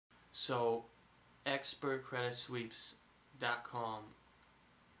So, expertcreditsweeps.com.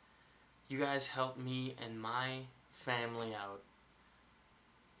 You guys helped me and my family out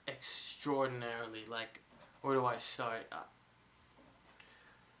extraordinarily. Like, where do I start?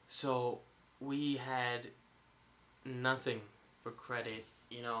 So, we had nothing for credit.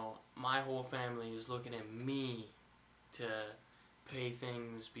 You know, my whole family is looking at me to pay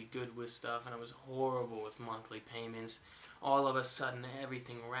things, be good with stuff, and I was horrible with monthly payments. All of a sudden,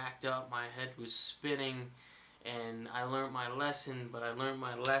 everything racked up, my head was spinning, and I learned my lesson, but I learned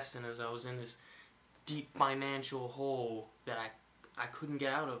my lesson as I was in this deep financial hole that I couldn't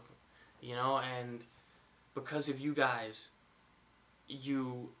get out of, you know, and because of you guys,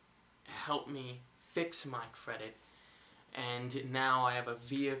 you helped me fix my credit, and now I have a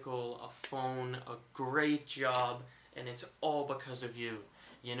vehicle, a phone, a great job, and it's all because of you.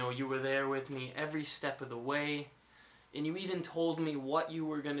 You know, you were there with me every step of the way, and you even told me what you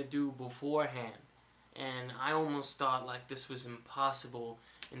were going to do beforehand. And I almost thought like this was impossible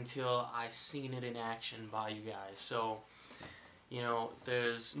until I seen it in action by you guys. So, you know,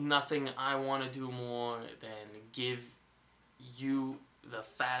 there's nothing I want to do more than give you the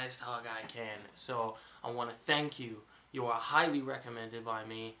fattest hug I can. So I want to thank you. You are highly recommended by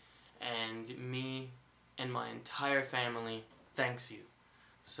me, and me and my entire family thanks you.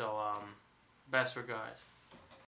 So, best regards.